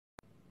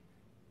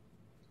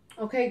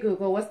Okay,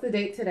 Google, what's the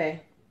date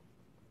today?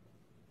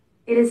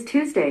 It is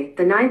Tuesday,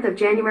 the 9th of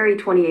January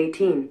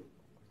 2018.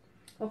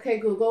 Okay,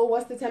 Google,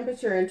 what's the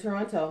temperature in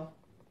Toronto?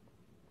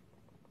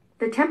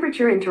 The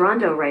temperature in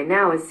Toronto right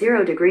now is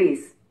 0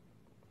 degrees.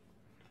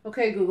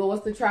 Okay, Google,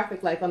 what's the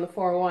traffic like on the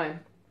 401?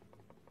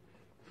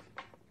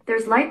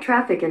 There's light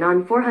traffic in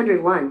on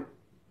 401.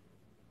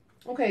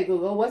 Okay,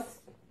 Google, what's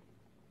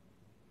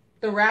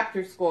the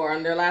Raptors score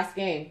on their last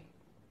game?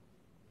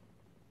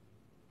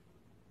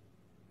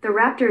 The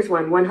Raptors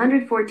won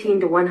 114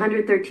 to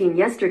 113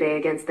 yesterday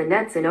against the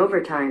Nets in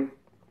overtime.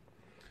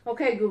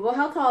 Okay, Google,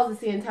 how tall is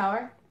the CN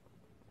Tower?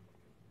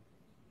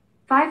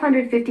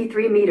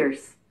 553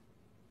 meters.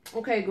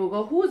 Okay,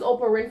 Google, who is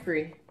Oprah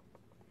Winfrey?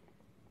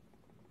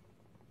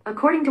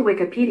 According to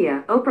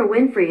Wikipedia, Oprah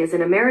Winfrey is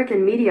an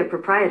American media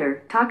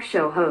proprietor, talk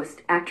show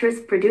host,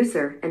 actress,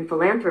 producer, and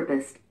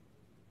philanthropist.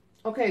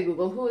 Okay,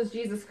 Google, who is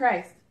Jesus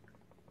Christ?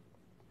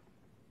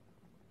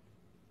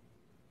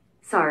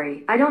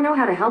 Sorry, I don't know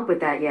how to help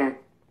with that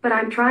yet, but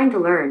I'm trying to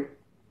learn.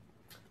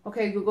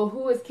 Okay, Google,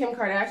 who is Kim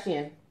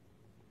Kardashian?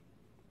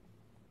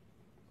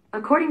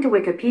 According to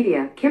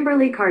Wikipedia,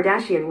 Kimberly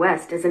Kardashian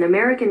West is an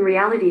American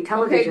reality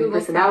television Google,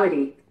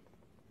 personality.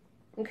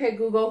 Okay,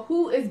 Google,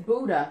 who is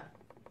Buddha?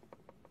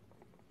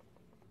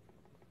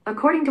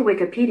 According to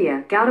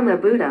Wikipedia, Gautama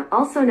Buddha,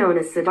 also known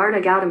as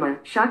Siddhartha Gautama,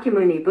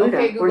 Shakyamuni Buddha,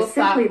 Okay, Google, or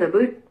simply the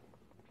Buddha.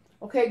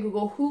 Okay,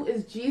 Google, who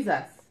is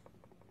Jesus?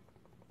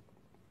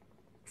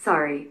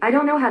 Sorry, I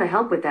don't know how to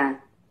help with that.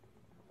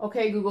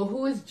 Okay, Google,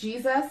 who is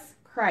Jesus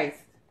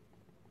Christ?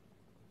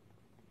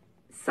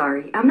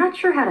 Sorry, I'm not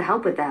sure how to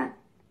help with that.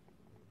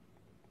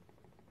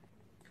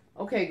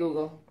 Okay,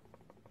 Google.